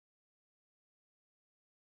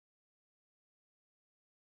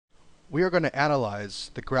We are going to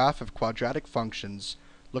analyze the graph of quadratic functions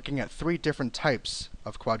looking at three different types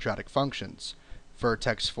of quadratic functions: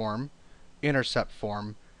 vertex form, intercept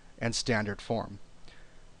form, and standard form.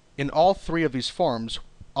 In all three of these forms,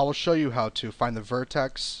 I will show you how to find the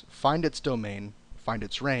vertex, find its domain, find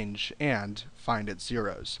its range, and find its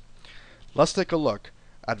zeros. Let's take a look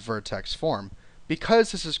at vertex form.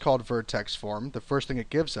 Because this is called vertex form, the first thing it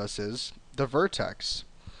gives us is the vertex.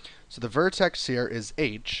 So the vertex here is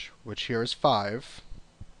h, which here is 5,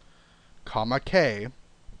 comma k,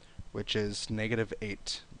 which is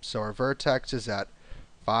 -8. So our vertex is at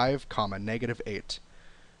 5, comma -8.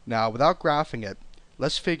 Now, without graphing it,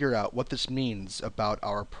 let's figure out what this means about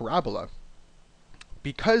our parabola.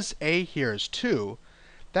 Because a here is 2,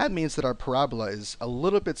 that means that our parabola is a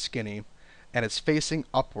little bit skinny and it's facing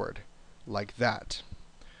upward, like that.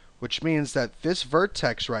 Which means that this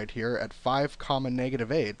vertex right here at 5, comma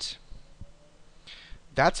 -8,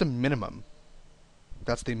 that's a minimum.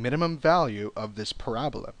 That's the minimum value of this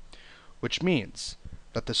parabola. Which means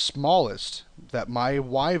that the smallest that my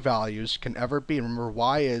y values can ever be, remember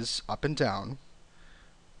y is up and down,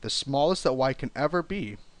 the smallest that y can ever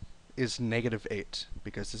be is -8,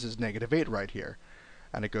 because this is -8 right here,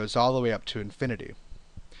 and it goes all the way up to infinity.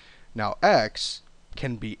 Now x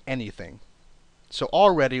can be anything. So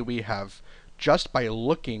already we have, just by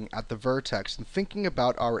looking at the vertex and thinking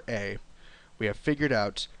about our a, we have figured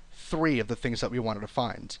out three of the things that we wanted to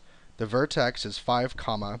find. The vertex is 5,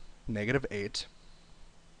 comma -8.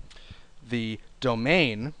 The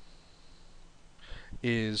domain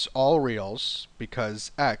is all reals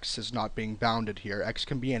because x is not being bounded here. X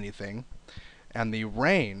can be anything. And the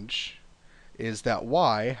range is that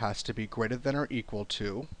y has to be greater than or equal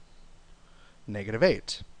to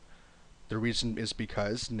 -8. The reason is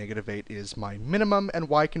because -8 is my minimum and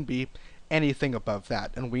y can be anything above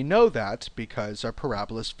that. And we know that because our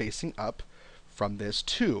parabola is facing up from this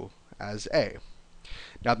 2 as a.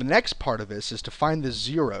 Now the next part of this is to find the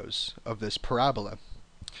zeros of this parabola.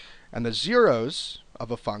 And the zeros of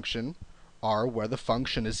a function are where the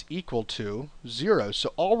function is equal to 0.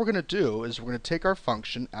 So all we're going to do is we're going to take our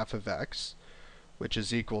function f of x, which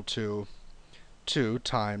is equal to 2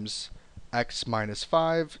 times x minus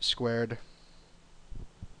 5 squared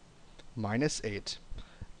minus 8.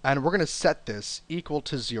 And we're going to set this equal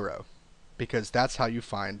to 0, because that's how you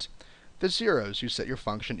find the zeros. You set your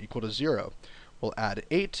function equal to 0. We'll add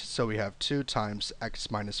 8, so we have 2 times x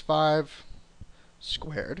minus 5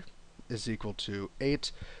 squared is equal to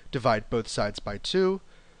 8. Divide both sides by 2,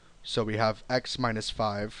 so we have x minus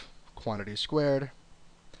 5 quantity squared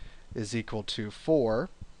is equal to 4.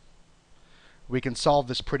 We can solve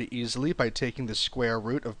this pretty easily by taking the square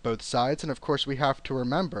root of both sides, and of course we have to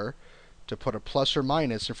remember to put a plus or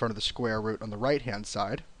minus in front of the square root on the right-hand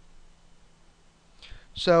side.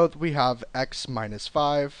 So we have x minus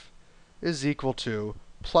 5 is equal to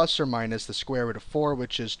plus or minus the square root of 4,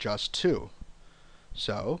 which is just 2.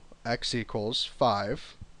 So x equals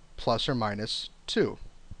 5 plus or minus 2.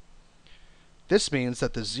 This means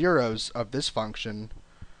that the zeros of this function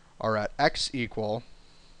are at x equal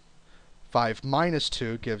 5 minus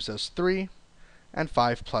 2 gives us 3, and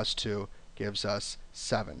 5 plus 2 gives us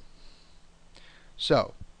 7.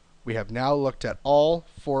 So we have now looked at all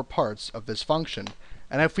four parts of this function.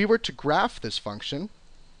 And if we were to graph this function,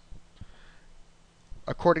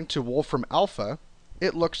 according to Wolfram Alpha,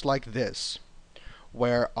 it looks like this,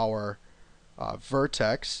 where our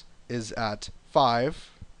vertex is at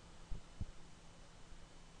 5,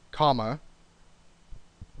 comma,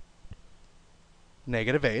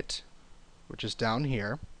 -8, which is down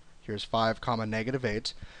here. Here's 5, comma,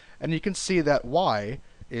 -8. And you can see that y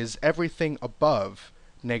is everything above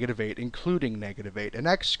 -8, including -8. And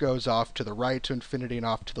x goes off to the right to infinity and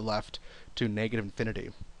off to the left to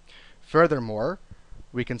 -infinity. Furthermore,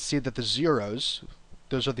 we can see that the zeros,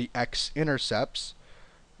 those are the x-intercepts.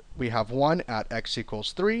 We have one at x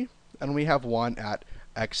equals 3, and we have one at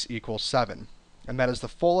x equals 7. And that is the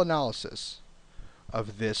full analysis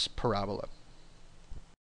of this parabola.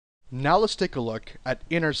 Now let's take a look at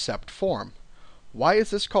intercept form. Why is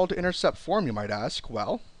this called intercept form, you might ask?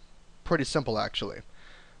 Well, pretty simple actually.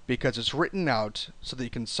 Because it's written out so that you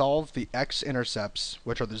can solve the x-intercepts,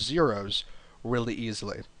 which are the zeros, really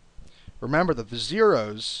easily. Remember that the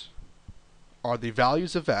zeros are the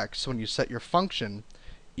values of x when you set your function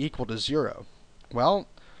equal to 0. Well,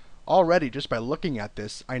 already just by looking at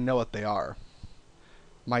this, I know what they are.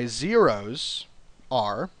 My zeros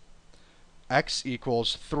are x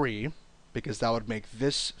equals 3, because that would make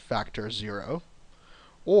this factor 0,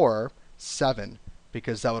 or 7,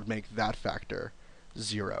 because that would make that factor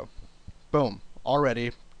 0. Boom,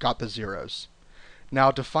 already got the zeros. Now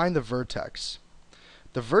define the vertex.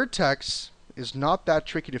 The vertex is not that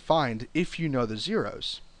tricky to find if you know the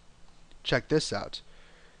zeros. Check this out.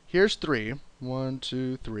 Here's 3. 1,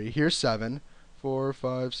 2, 3. Here's 7. 4,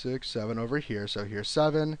 5, 6, 7 over here. So here's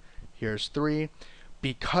 7. Here's 3.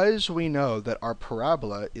 Because we know that our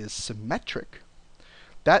parabola is symmetric,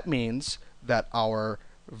 that means that our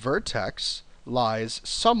vertex lies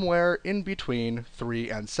somewhere in between 3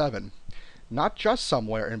 and 7. Not just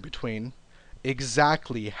somewhere in between,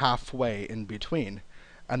 exactly halfway in between.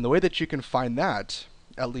 And the way that you can find that,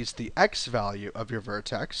 at least the x value of your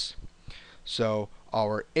vertex, so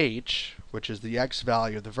our h, which is the x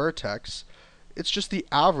value of the vertex, it's just the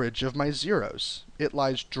average of my zeros. It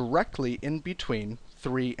lies directly in between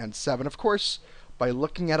 3 and 7. Of course, by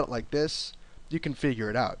looking at it like this, you can figure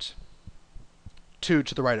it out. 2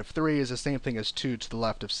 to the right of 3 is the same thing as 2 to the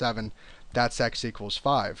left of 7. That's x equals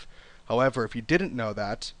 5. However, if you didn't know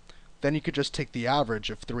that, then you could just take the average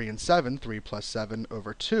of 3 and 7, 3 plus 7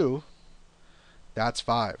 over 2, that's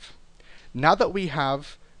 5. Now that we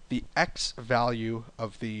have the x value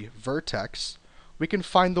of the vertex, we can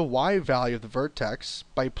find the y value of the vertex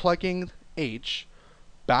by plugging h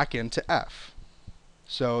back into f.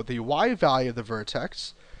 So the y value of the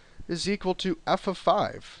vertex is equal to f of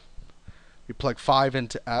 5. We plug 5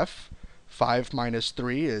 into f. 5 minus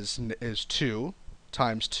 3 is 2,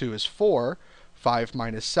 times 2 is 4. 5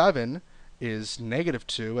 minus 7 is negative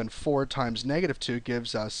 2, and 4 times negative 2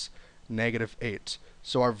 gives us negative 8.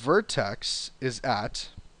 So our vertex is at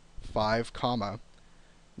 5,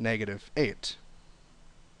 negative 8.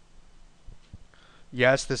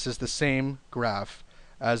 Yes, this is the same graph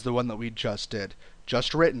as the one that we just did,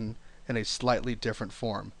 just written in a slightly different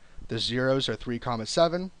form. The zeros are 3,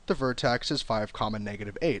 7. The vertex is 5,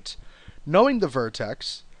 negative 8. Knowing the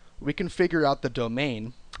vertex, we can figure out the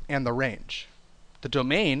domain and the range. The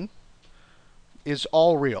domain is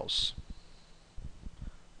all reals.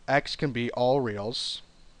 X can be all reals,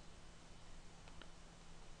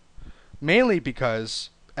 mainly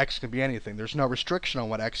because x can be anything. There's no restriction on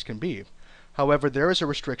what x can be. However, there is a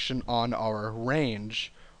restriction on our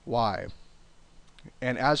range, y.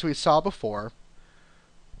 And as we saw before,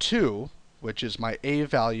 2, which is my a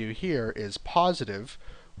value here, is positive,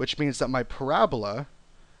 which means that my parabola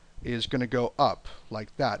is going to go up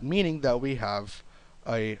like that, meaning that we have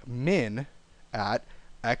a min at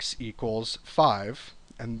x equals 5,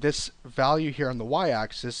 and this value here on the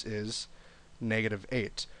y-axis is negative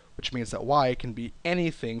 8, which means that y can be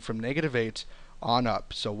anything from negative 8 on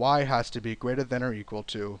up. So y has to be greater than or equal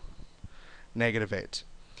to negative 8.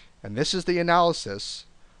 And this is the analysis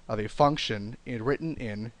of a function written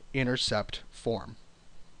in intercept form.